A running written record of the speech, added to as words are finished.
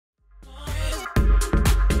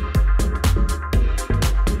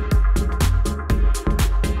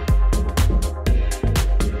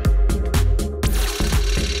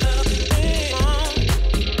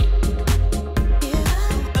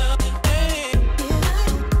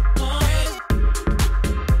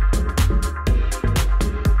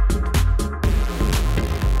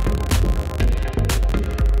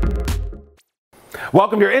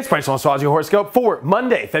Welcome to your Inspirational Astrology Horoscope for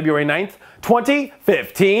Monday, February 9th,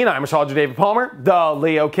 2015. I'm Astrologer David Palmer, the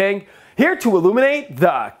Leo King, here to illuminate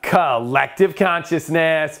the collective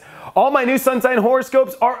consciousness. All my new sun sign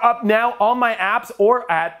horoscopes are up now on my apps or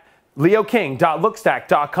at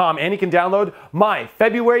leoking.lookstack.com, and you can download my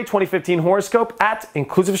February 2015 horoscope at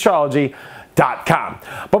inclusiveastrology.com.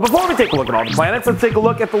 But before we take a look at all the planets, let's take a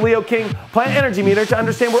look at the Leo King Planet Energy Meter to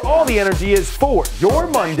understand where all the energy is for your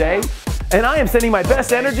Monday. And I am sending my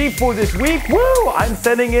best energy for this week. Woo! I'm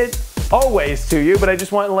sending it always to you, but I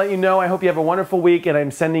just want to let you know I hope you have a wonderful week, and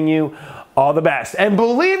I'm sending you all the best. And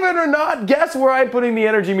believe it or not, guess where I'm putting the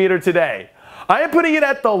energy meter today? I am putting it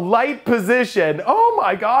at the light position. Oh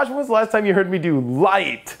my gosh, when was the last time you heard me do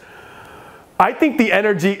light? I think the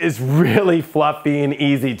energy is really fluffy and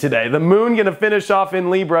easy today. The moon gonna finish off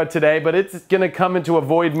in Libra today, but it's gonna come into a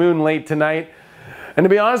void moon late tonight. And to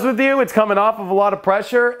be honest with you, it's coming off of a lot of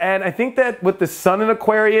pressure, and I think that with the sun in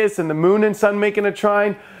Aquarius and the moon and sun making a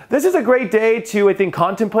trine, this is a great day to, I think,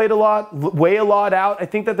 contemplate a lot, weigh a lot out. I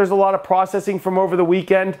think that there's a lot of processing from over the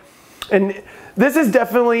weekend, and this is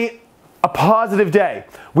definitely a positive day.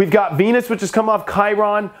 We've got Venus, which has come off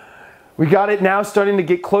Chiron. We got it now starting to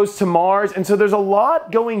get close to Mars, and so there's a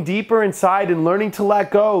lot going deeper inside and learning to let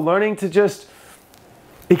go, learning to just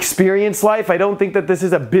experience life. I don't think that this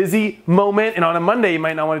is a busy moment, and on a Monday you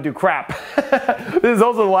might not want to do crap. This is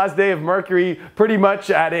also the last day of Mercury pretty much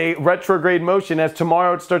at a retrograde motion, as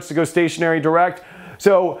tomorrow it starts to go stationary direct.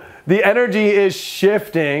 So the energy is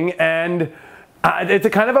shifting, and it's a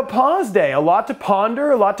kind of a pause day. A lot to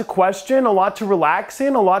ponder, a lot to question, a lot to relax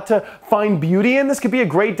in, a lot to find beauty in. This could be a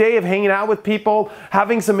great day of hanging out with people,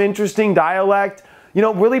 having some interesting dialect, you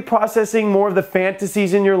know, really processing more of the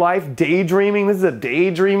fantasies in your life, daydreaming. This is a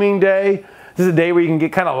daydreaming day. This is a day where you can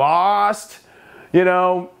get kind of lost, you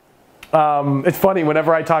know. It's funny,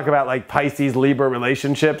 whenever I talk about like Pisces, Libra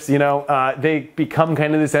relationships, you know, they become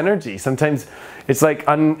kind of this energy. Sometimes it's like,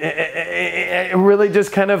 it really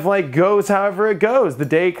just kind of like goes however it goes. The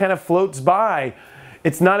day kind of floats by.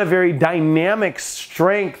 It's not a very dynamic,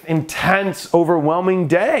 strength, intense, overwhelming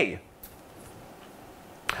day.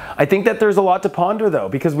 I think that there's a lot to ponder though,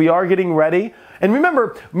 because we are getting ready. And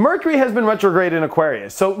remember, Mercury has been retrograde in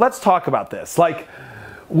Aquarius. So let's talk about this. Like,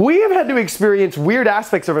 we have had to experience weird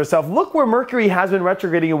aspects of ourselves. Look where Mercury has been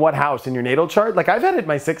retrograding in what house in your natal chart. Like, I've had it in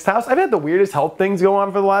my 6th house. I've had the weirdest health things go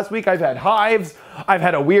on for the last week. I've had hives. I've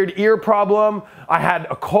had a weird ear problem. I had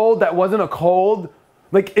a cold that wasn't a cold.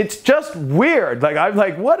 Like, it's just weird. Like, I'm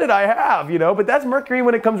like, what did I have? You know, but that's Mercury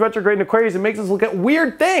when it comes retrograde in Aquarius. It makes us look at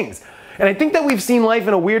weird things. And I think that we've seen life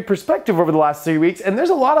in a weird perspective over the last 3 weeks, and there's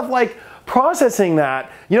a lot of like processing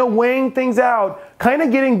that, you know, weighing things out, kind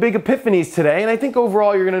of getting big epiphanies today. And I think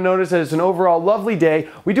overall you're going to notice that it's an overall lovely day.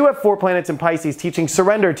 We do have 4 planets in Pisces teaching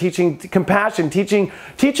surrender, teaching compassion, teaching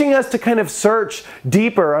us to kind of search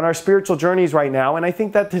deeper on our spiritual journeys right now. And I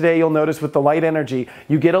think that today you'll notice with the light energy,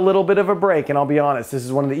 you get a little bit of a break. And I'll be honest, this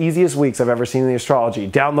is one of the easiest weeks I've ever seen in the astrology.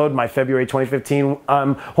 Download my February 2015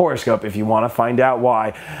 horoscope if you want to find out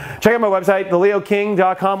why. Check out my website,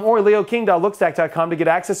 theleoking.com or leoking.lookstack.com to get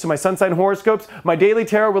access to my sun sign horoscopes, my daily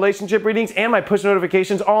tarot relationship readings, and my push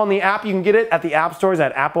notifications all on the app. You can get it at the app stores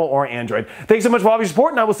at Apple or Android. Thanks so much for all of your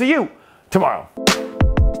support, and I will see you tomorrow.